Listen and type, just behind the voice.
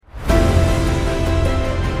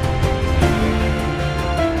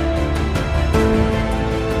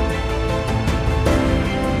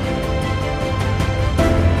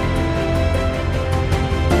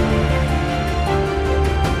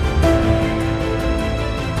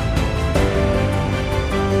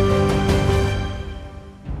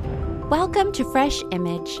Welcome to Fresh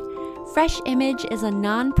Image. Fresh Image is a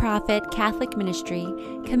non-profit Catholic ministry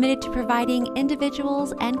committed to providing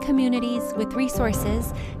individuals and communities with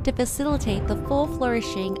resources to facilitate the full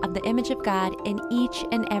flourishing of the image of God in each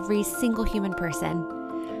and every single human person.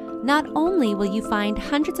 Not only will you find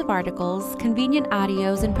hundreds of articles, convenient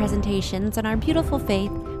audios, and presentations on our beautiful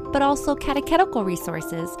faith, but also catechetical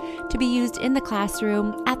resources to be used in the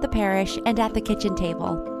classroom, at the parish, and at the kitchen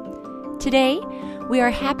table. Today, we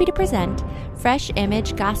are happy to present Fresh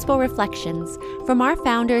Image Gospel Reflections from our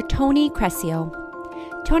founder, Tony Crescio.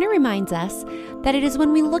 Tony reminds us that it is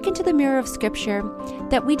when we look into the mirror of Scripture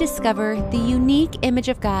that we discover the unique image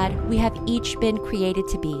of God we have each been created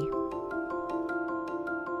to be.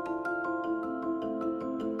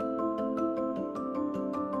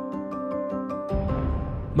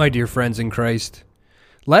 My dear friends in Christ,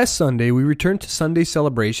 last Sunday we returned to Sunday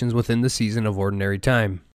celebrations within the season of Ordinary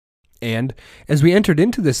Time. And, as we entered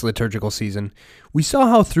into this liturgical season, we saw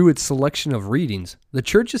how through its selection of readings, the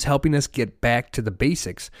Church is helping us get back to the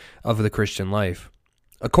basics of the Christian life.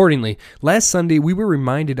 Accordingly, last Sunday we were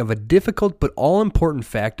reminded of a difficult but all-important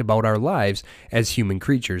fact about our lives as human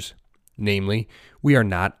creatures. Namely, we are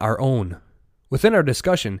not our own. Within our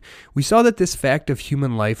discussion, we saw that this fact of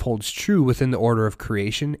human life holds true within the order of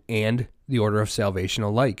creation and the order of salvation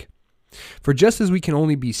alike. For just as we can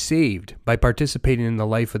only be saved by participating in the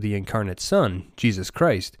life of the incarnate Son, Jesus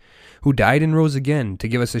Christ, who died and rose again to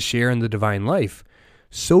give us a share in the divine life,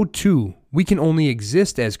 so too we can only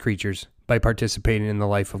exist as creatures by participating in the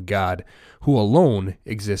life of God, who alone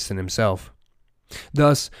exists in himself.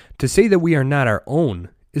 Thus, to say that we are not our own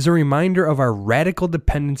is a reminder of our radical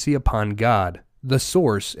dependency upon God, the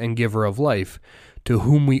source and giver of life, to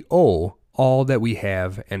whom we owe all that we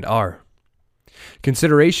have and are.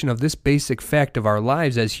 Consideration of this basic fact of our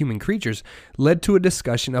lives as human creatures led to a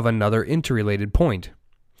discussion of another interrelated point.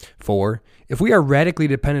 For, if we are radically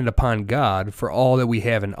dependent upon God for all that we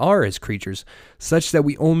have and are as creatures, such that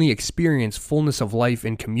we only experience fullness of life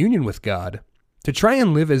in communion with God, to try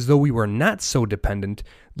and live as though we were not so dependent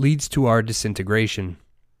leads to our disintegration.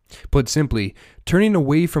 Put simply, turning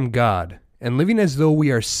away from God and living as though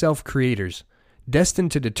we are self-creators,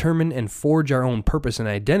 destined to determine and forge our own purpose and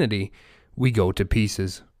identity, we go to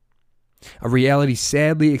pieces. A reality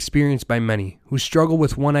sadly experienced by many who struggle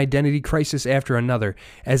with one identity crisis after another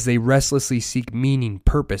as they restlessly seek meaning,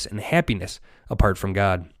 purpose, and happiness apart from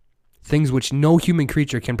God. Things which no human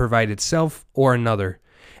creature can provide itself or another,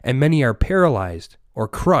 and many are paralyzed or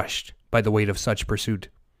crushed by the weight of such pursuit.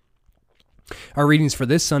 Our readings for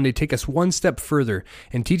this Sunday take us one step further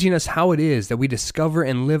in teaching us how it is that we discover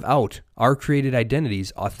and live out our created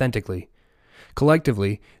identities authentically.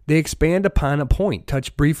 Collectively, they expand upon a point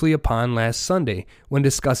touched briefly upon last Sunday when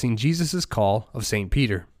discussing Jesus' call of St.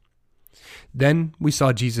 Peter. Then we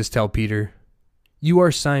saw Jesus tell Peter, "You are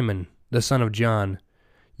Simon, the son of John.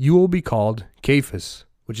 You will be called Cephas,"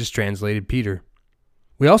 which is translated Peter.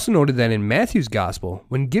 We also noted that in Matthew's Gospel,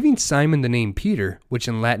 when giving Simon the name Peter, which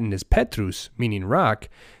in Latin is Petrus, meaning rock,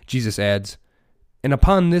 Jesus adds, "And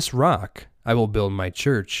upon this rock I will build my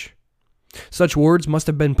church." Such words must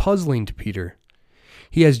have been puzzling to Peter.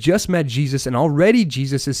 He has just met Jesus, and already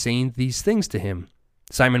Jesus is saying these things to him.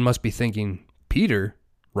 Simon must be thinking, "Peter?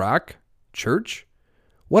 Rock? Church?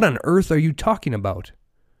 What on earth are you talking about?"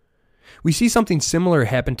 We see something similar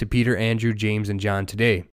happen to Peter, Andrew, James, and John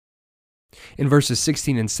today. In verses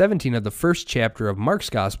 16 and 17 of the first chapter of Mark's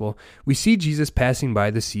Gospel, we see Jesus passing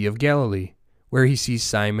by the Sea of Galilee, where he sees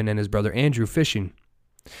Simon and his brother Andrew fishing.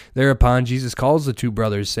 Thereupon Jesus calls the two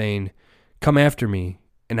brothers, saying, "Come after me,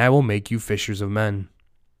 and I will make you fishers of men."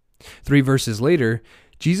 3 verses later,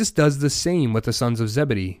 Jesus does the same with the sons of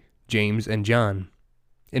Zebedee, James and John.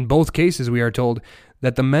 In both cases, we are told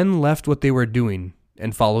that the men left what they were doing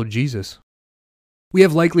and followed Jesus. We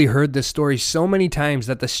have likely heard this story so many times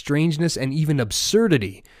that the strangeness and even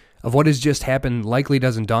absurdity of what has just happened likely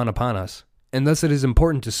doesn't dawn upon us, and thus it is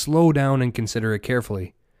important to slow down and consider it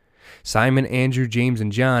carefully. Simon, Andrew, James,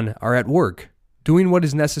 and John are at work, doing what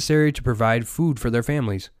is necessary to provide food for their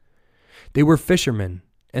families. They were fishermen,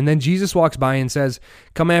 and then Jesus walks by and says,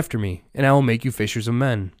 "Come after me, and I will make you fishers of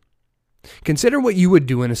men." Consider what you would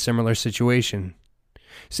do in a similar situation.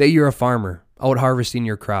 Say you're a farmer, out harvesting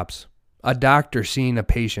your crops, a doctor seeing a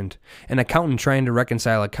patient, an accountant trying to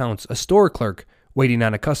reconcile accounts, a store clerk waiting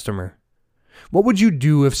on a customer. What would you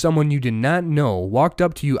do if someone you did not know walked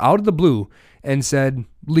up to you out of the blue and said,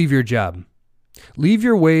 "Leave your job. Leave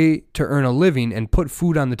your way to earn a living and put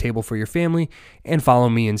food on the table for your family and follow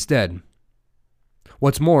me instead"?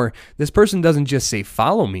 What's more, this person doesn't just say,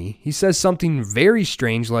 "Follow me." He says something very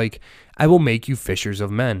strange like, "I will make you fishers of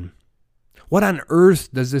men." What on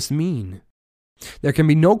earth does this mean? There can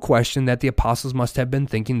be no question that the apostles must have been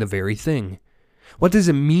thinking the very thing. What does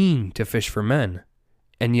it mean to fish for men?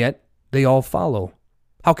 And yet, they all follow.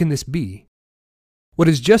 How can this be? What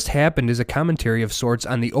has just happened is a commentary of sorts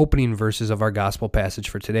on the opening verses of our gospel passage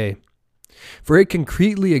for today, for it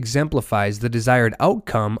concretely exemplifies the desired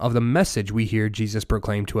outcome of the message we hear Jesus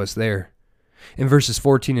proclaim to us there. In verses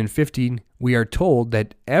 14 and 15, we are told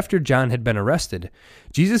that after John had been arrested,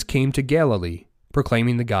 Jesus came to Galilee,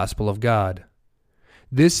 proclaiming the gospel of God.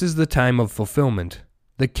 This is the time of fulfillment.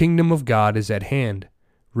 The kingdom of God is at hand.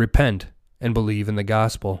 Repent and believe in the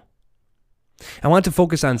gospel. I want to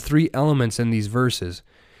focus on three elements in these verses: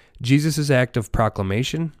 Jesus' act of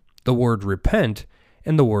proclamation, the word repent,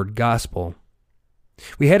 and the word gospel.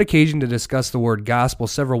 We had occasion to discuss the word gospel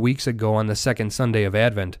several weeks ago on the second Sunday of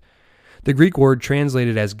Advent. The Greek word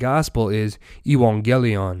translated as gospel is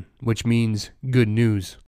evangelion, which means good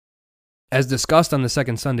news. As discussed on the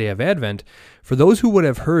second Sunday of Advent, for those who would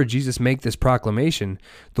have heard Jesus make this proclamation,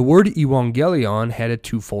 the word evangelion had a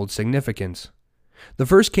twofold significance. The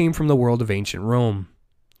first came from the world of ancient Rome.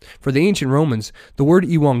 For the ancient Romans, the word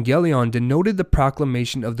evangelion denoted the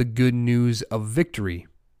proclamation of the good news of victory,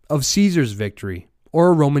 of Caesar's victory, or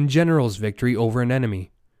a Roman general's victory over an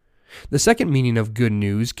enemy. The second meaning of good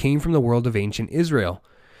news came from the world of ancient Israel,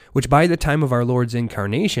 which by the time of our Lord's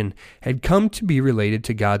incarnation had come to be related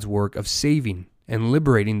to God's work of saving and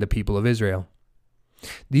liberating the people of Israel.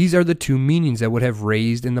 These are the two meanings that would have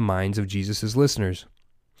raised in the minds of Jesus' listeners.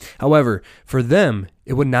 However, for them,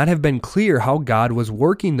 it would not have been clear how God was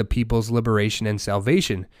working the people's liberation and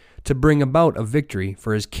salvation to bring about a victory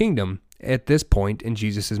for his kingdom at this point in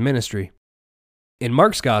Jesus' ministry. In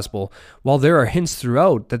Mark's gospel, while there are hints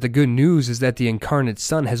throughout that the good news is that the incarnate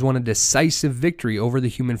Son has won a decisive victory over the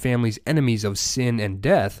human family's enemies of sin and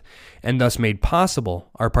death, and thus made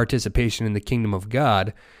possible our participation in the kingdom of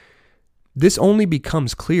God, this only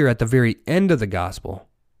becomes clear at the very end of the gospel,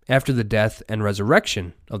 after the death and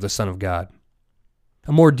resurrection of the Son of God.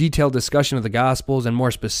 A more detailed discussion of the Gospels, and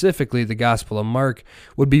more specifically the Gospel of Mark,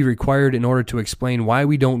 would be required in order to explain why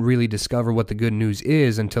we don't really discover what the good news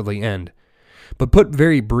is until the end. But put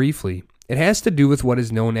very briefly, it has to do with what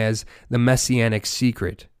is known as the Messianic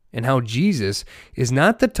secret, and how Jesus is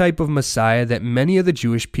not the type of Messiah that many of the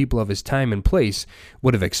Jewish people of his time and place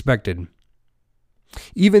would have expected.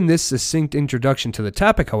 Even this succinct introduction to the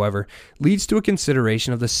topic, however, leads to a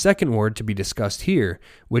consideration of the second word to be discussed here,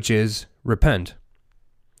 which is repent.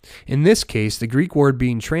 In this case, the Greek word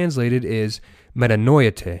being translated is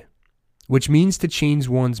metanoete, which means to change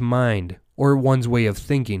one's mind or one's way of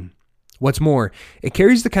thinking. What's more, it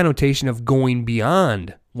carries the connotation of going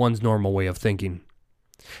beyond one's normal way of thinking.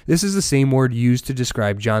 This is the same word used to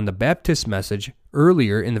describe John the Baptist's message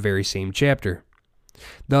earlier in the very same chapter.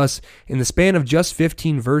 Thus, in the span of just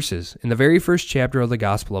 15 verses, in the very first chapter of the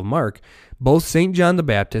Gospel of Mark, both St. John the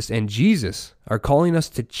Baptist and Jesus are calling us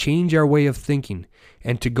to change our way of thinking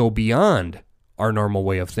and to go beyond our normal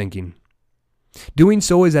way of thinking. Doing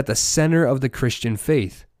so is at the center of the Christian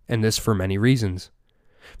faith, and this for many reasons.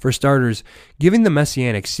 For starters, giving the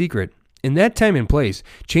Messianic secret, in that time and place,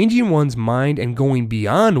 changing one's mind and going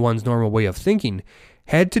beyond one's normal way of thinking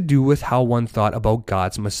had to do with how one thought about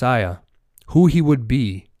God's Messiah, who he would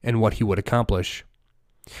be, and what he would accomplish.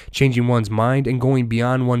 Changing one's mind and going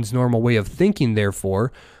beyond one's normal way of thinking,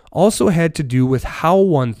 therefore, also had to do with how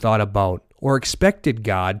one thought about or expected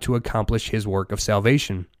God to accomplish his work of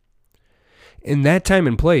salvation. In that time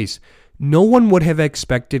and place, no one would have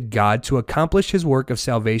expected God to accomplish his work of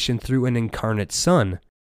salvation through an incarnate Son.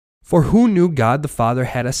 For who knew God the Father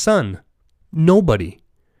had a Son? Nobody.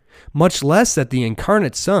 Much less that the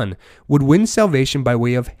incarnate Son would win salvation by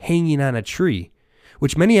way of hanging on a tree,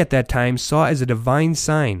 which many at that time saw as a divine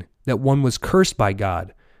sign that one was cursed by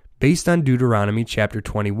God, based on Deuteronomy chapter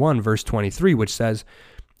 21, verse 23, which says,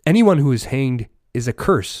 "Anyone who is hanged is a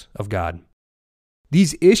curse of God."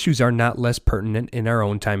 These issues are not less pertinent in our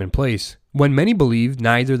own time and place, when many believe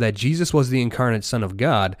neither that Jesus was the incarnate Son of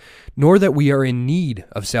God, nor that we are in need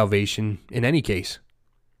of salvation in any case.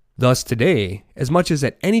 Thus today, as much as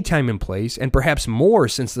at any time and place, and perhaps more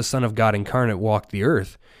since the Son of God incarnate walked the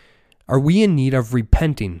earth, are we in need of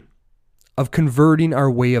repenting, of converting our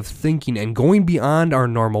way of thinking and going beyond our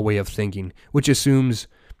normal way of thinking, which assumes,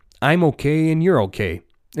 I'm okay and you're okay.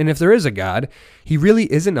 And if there is a God, he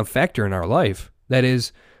really isn't a factor in our life. That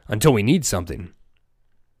is, until we need something.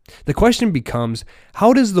 The question becomes,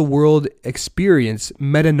 how does the world experience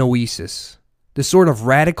metanoesis, this sort of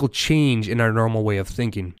radical change in our normal way of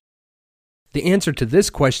thinking? The answer to this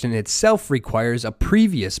question itself requires a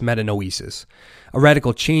previous metanoesis, a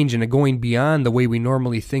radical change and a going beyond the way we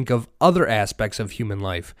normally think of other aspects of human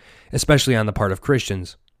life, especially on the part of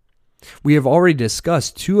Christians. We have already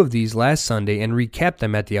discussed two of these last Sunday and recapped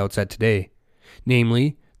them at the outset today,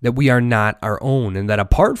 namely, that we are not our own and that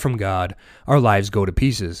apart from God, our lives go to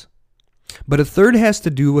pieces. But a third has to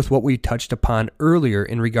do with what we touched upon earlier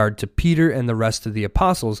in regard to Peter and the rest of the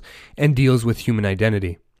apostles and deals with human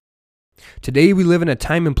identity. Today we live in a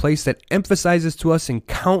time and place that emphasizes to us in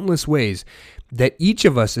countless ways that each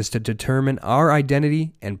of us is to determine our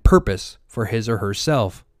identity and purpose for his or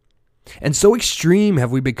herself. And so extreme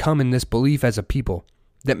have we become in this belief as a people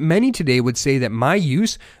that many today would say that my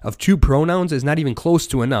use of two pronouns is not even close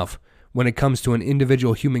to enough when it comes to an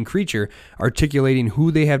individual human creature articulating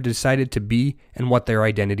who they have decided to be and what their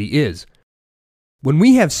identity is. When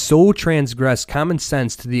we have so transgressed common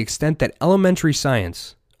sense to the extent that elementary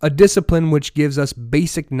science, a discipline which gives us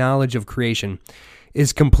basic knowledge of creation,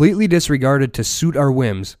 is completely disregarded to suit our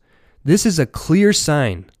whims, this is a clear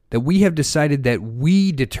sign that we have decided that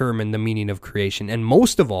we determine the meaning of creation, and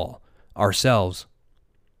most of all, ourselves.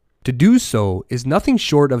 To do so is nothing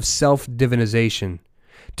short of self-divinization,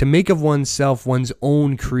 to make of oneself one's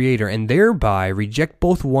own creator, and thereby reject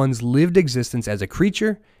both one's lived existence as a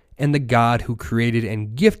creature and the God who created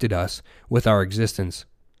and gifted us with our existence.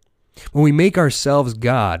 When we make ourselves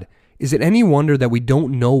God, is it any wonder that we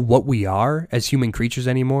don't know what we are as human creatures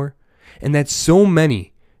anymore? And that so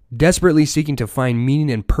many, desperately seeking to find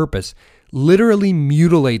meaning and purpose, literally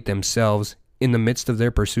mutilate themselves in the midst of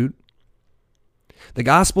their pursuit? The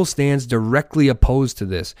gospel stands directly opposed to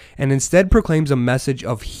this and instead proclaims a message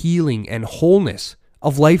of healing and wholeness,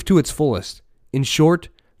 of life to its fullest, in short,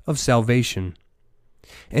 of salvation.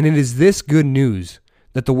 And it is this good news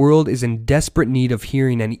that the world is in desperate need of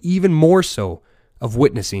hearing, and even more so, of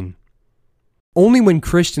witnessing. Only when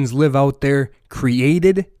Christians live out their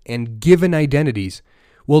created and given identities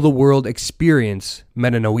will the world experience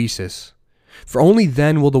metanoesis. For only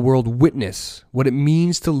then will the world witness what it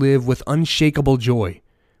means to live with unshakable joy,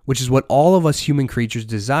 which is what all of us human creatures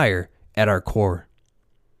desire at our core.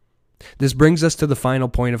 This brings us to the final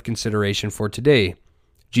point of consideration for today,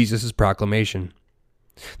 Jesus' proclamation.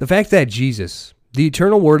 The fact that Jesus, the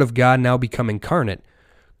eternal Word of God now become incarnate,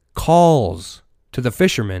 calls to the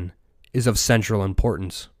fishermen is of central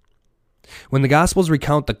importance. When the Gospels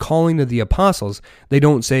recount the calling of the apostles, they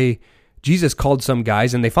don't say, Jesus called some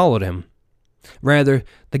guys and they followed him. Rather,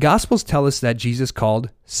 the Gospels tell us that Jesus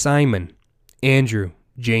called Simon, Andrew,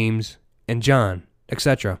 James, and John,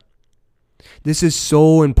 etc. This is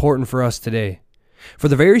so important for us today. For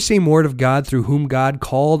the very same Word of God through whom God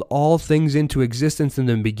called all things into existence in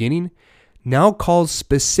the beginning now calls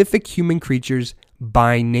specific human creatures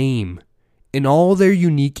by name in all their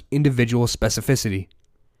unique individual specificity.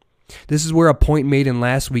 This is where a point made in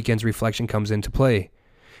last weekend's reflection comes into play,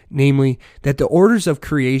 namely that the orders of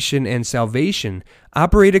creation and salvation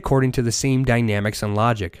operate according to the same dynamics and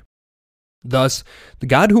logic. Thus, the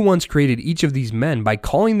God who once created each of these men by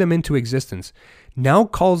calling them into existence now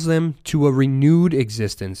calls them to a renewed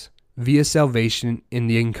existence via salvation in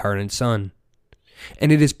the incarnate Son.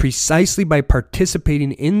 And it is precisely by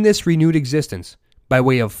participating in this renewed existence, by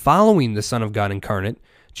way of following the Son of God incarnate,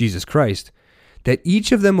 Jesus Christ, that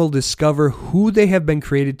each of them will discover who they have been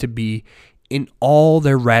created to be in all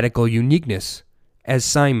their radical uniqueness, as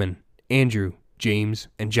Simon, Andrew, James,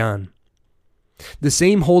 and John. The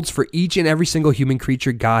same holds for each and every single human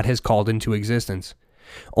creature God has called into existence.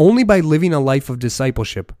 Only by living a life of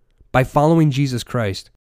discipleship, by following Jesus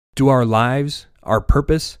Christ, do our lives, our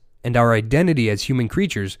purpose, and our identity as human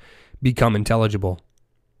creatures become intelligible.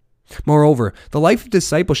 Moreover, the life of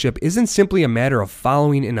discipleship isn't simply a matter of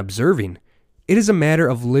following and observing. It is a matter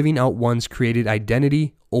of living out one's created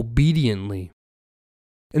identity obediently.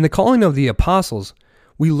 In the calling of the apostles,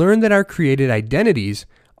 we learn that our created identities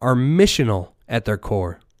are missional at their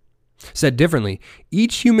core. Said differently,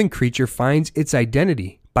 each human creature finds its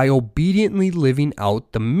identity by obediently living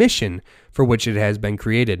out the mission for which it has been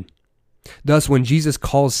created. Thus, when Jesus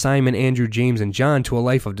calls Simon, Andrew, James, and John to a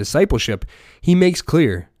life of discipleship, he makes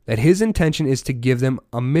clear that his intention is to give them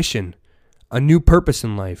a mission, a new purpose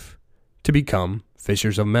in life, to become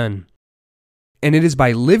fishers of men. And it is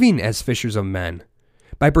by living as fishers of men,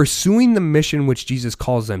 by pursuing the mission which Jesus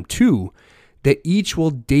calls them to, that each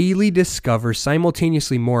will daily discover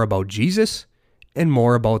simultaneously more about Jesus and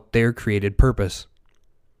more about their created purpose.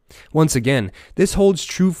 Once again, this holds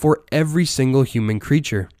true for every single human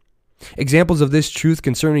creature. Examples of this truth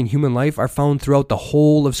concerning human life are found throughout the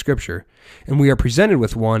whole of Scripture, and we are presented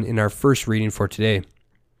with one in our first reading for today.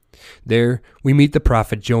 There, we meet the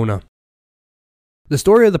prophet Jonah. The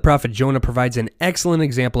story of the prophet Jonah provides an excellent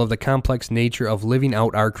example of the complex nature of living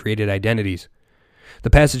out our created identities. The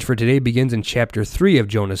passage for today begins in chapter 3 of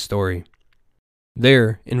Jonah's story.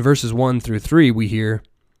 There, in verses 1 through 3, we hear,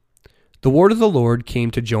 "The word of the Lord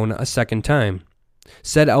came to Jonah a second time.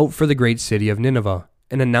 Set out for the great city of Nineveh,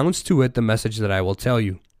 and announce to it the message that I will tell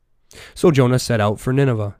you." So Jonah set out for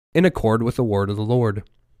Nineveh, in accord with the word of the Lord.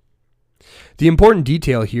 The important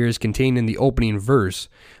detail here is contained in the opening verse,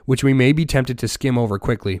 which we may be tempted to skim over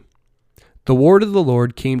quickly. The word of the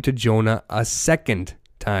Lord came to Jonah a second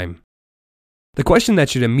time. The question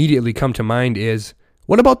that should immediately come to mind is,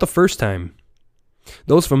 what about the first time?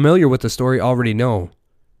 Those familiar with the story already know.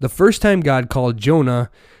 The first time God called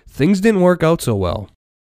Jonah, things didn't work out so well.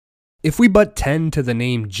 If we but tend to the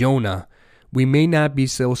name Jonah, we may not be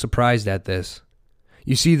so surprised at this.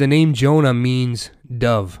 You see, the name Jonah means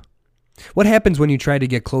dove. What happens when you try to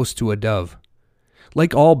get close to a dove?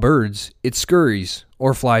 Like all birds, it scurries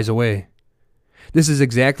or flies away. This is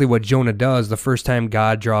exactly what Jonah does the first time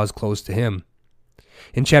God draws close to him.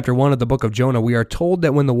 In chapter 1 of the book of Jonah, we are told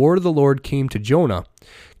that when the word of the Lord came to Jonah,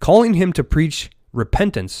 calling him to preach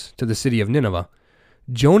repentance to the city of Nineveh,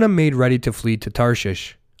 Jonah made ready to flee to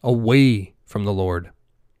Tarshish, away from the Lord.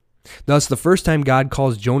 Thus, the first time God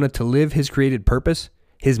calls Jonah to live his created purpose,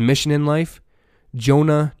 his mission in life,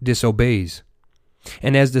 Jonah disobeys.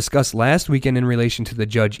 And as discussed last weekend in relation to the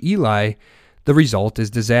judge Eli, the result is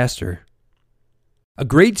disaster. A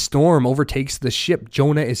great storm overtakes the ship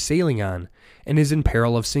Jonah is sailing on and is in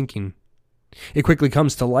peril of sinking. It quickly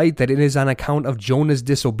comes to light that it is on account of Jonah's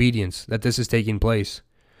disobedience that this is taking place.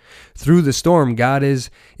 Through the storm, God is,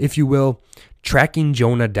 if you will, tracking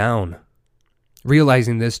Jonah down.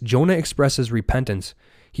 Realizing this, Jonah expresses repentance.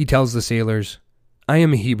 He tells the sailors, "I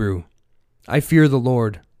am a Hebrew. I fear the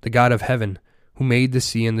Lord, the God of heaven, who made the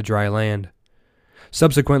sea and the dry land."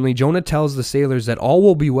 Subsequently, Jonah tells the sailors that all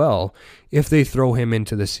will be well if they throw him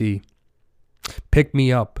into the sea. "Pick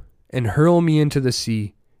me up and hurl me into the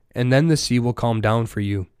sea, and then the sea will calm down for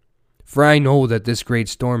you. For I know that this great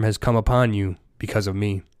storm has come upon you because of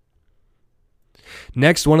me."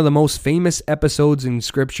 Next, one of the most famous episodes in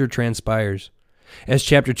Scripture transpires. As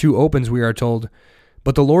chapter 2 opens, we are told,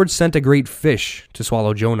 "But the Lord sent a great fish to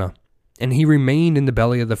swallow Jonah, and he remained in the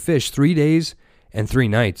belly of the fish 3 days and 3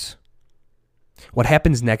 nights. What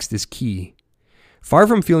happens next is key. Far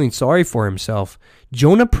from feeling sorry for himself,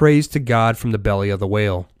 Jonah prays to God from the belly of the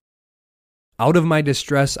whale. "Out of my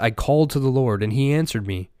distress I called to the Lord, and he answered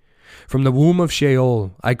me. From the womb of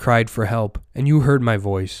Sheol I cried for help, and you heard my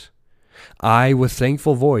voice. I, with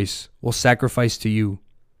thankful voice, will sacrifice to you.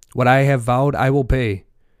 What I have vowed I will pay.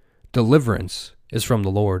 Deliverance is from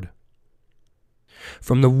the Lord.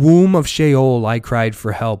 From the womb of Sheol I cried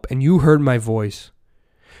for help, and you heard my voice."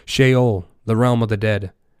 Sheol, the realm of the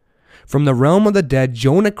dead. From the realm of the dead,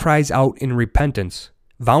 Jonah cries out in repentance,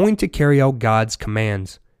 vowing to carry out God's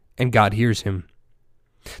commands, and God hears him.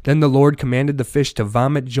 Then the Lord commanded the fish to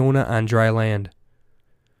vomit Jonah on dry land.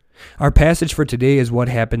 Our passage for today is what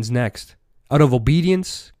happens next. Out of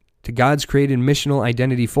obedience to God's created missional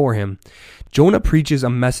identity for him, Jonah preaches a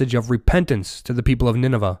message of repentance to the people of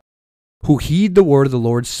Nineveh, who heed the word of the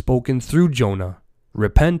Lord spoken through Jonah,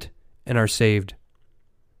 repent, and are saved.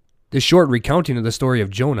 This short recounting of the story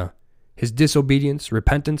of Jonah, his disobedience,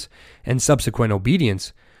 repentance, and subsequent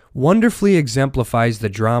obedience, wonderfully exemplifies the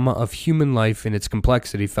drama of human life in its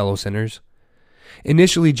complexity, fellow sinners.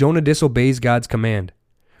 Initially, Jonah disobeys God's command,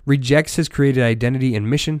 rejects his created identity and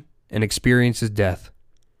mission, and experiences death.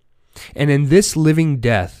 And in this living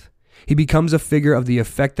death, he becomes a figure of the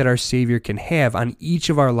effect that our Savior can have on each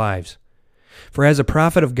of our lives. For as a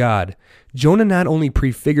prophet of God, Jonah not only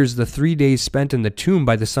prefigures the 3 days spent in the tomb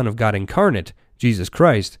by the Son of God incarnate, Jesus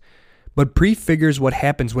Christ, but prefigures what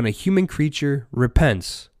happens when a human creature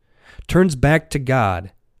repents, turns back to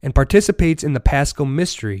God, and participates in the paschal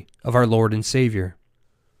mystery of our Lord and Savior.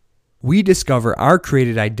 We discover our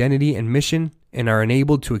created identity and mission and are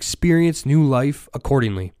enabled to experience new life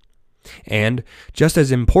accordingly. And, just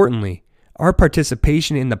as importantly, our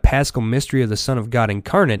participation in the paschal mystery of the Son of God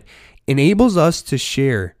incarnate enables us to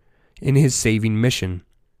share in his saving mission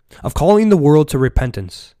of calling the world to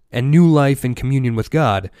repentance and new life in communion with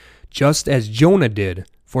God, just as Jonah did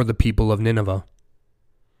for the people of Nineveh.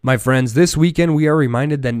 My friends, this weekend we are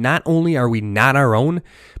reminded that not only are we not our own,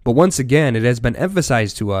 but once again it has been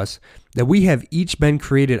emphasized to us that we have each been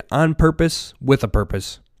created on purpose with a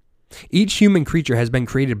purpose. Each human creature has been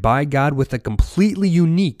created by God with a completely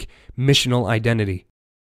unique missional identity.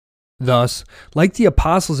 Thus, like the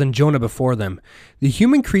apostles and Jonah before them, the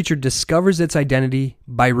human creature discovers its identity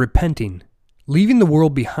by repenting, leaving the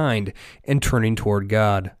world behind and turning toward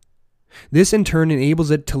God. This in turn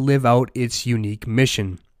enables it to live out its unique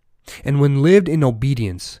mission. And when lived in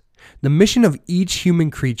obedience, the mission of each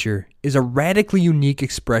human creature is a radically unique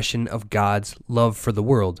expression of God's love for the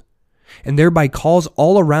world, and thereby calls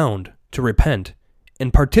all around to repent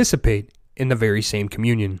and participate in the very same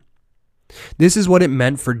communion. This is what it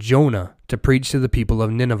meant for Jonah to preach to the people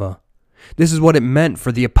of Nineveh. This is what it meant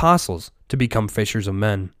for the apostles to become fishers of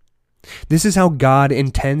men. This is how God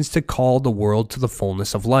intends to call the world to the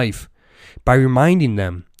fullness of life, by reminding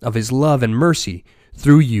them of His love and mercy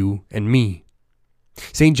through you and me.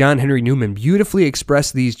 St. John Henry Newman beautifully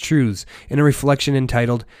expressed these truths in a reflection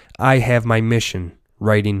entitled, "I Have My Mission,"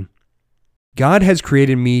 writing, "God has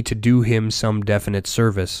created me to do Him some definite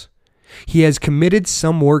service. He has committed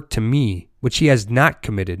some work to me which He has not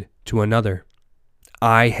committed to another.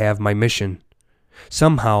 I have my mission.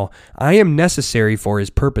 Somehow, I am necessary for His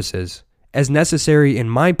purposes, as necessary in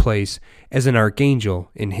my place as an archangel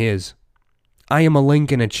in His. I am a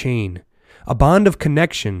link in a chain, a bond of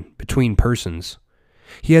connection between persons.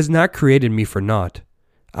 He has not created me for naught.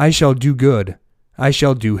 I shall do good. I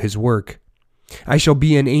shall do His work. I shall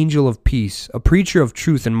be an angel of peace, a preacher of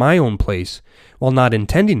truth in my own place, while not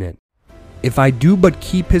intending it, if I do but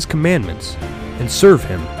keep His commandments and serve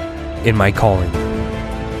Him in my calling."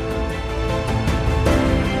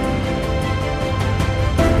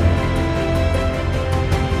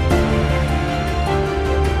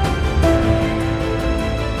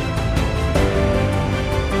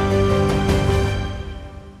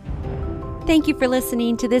 Thank you for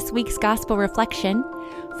listening to this week's Gospel Reflection.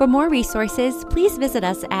 For more resources, please visit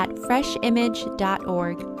us at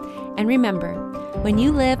freshimage.org. And remember, when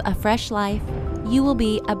you live a fresh life, you will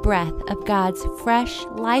be a breath of God's fresh,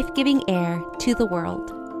 life-giving air to the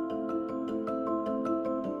world.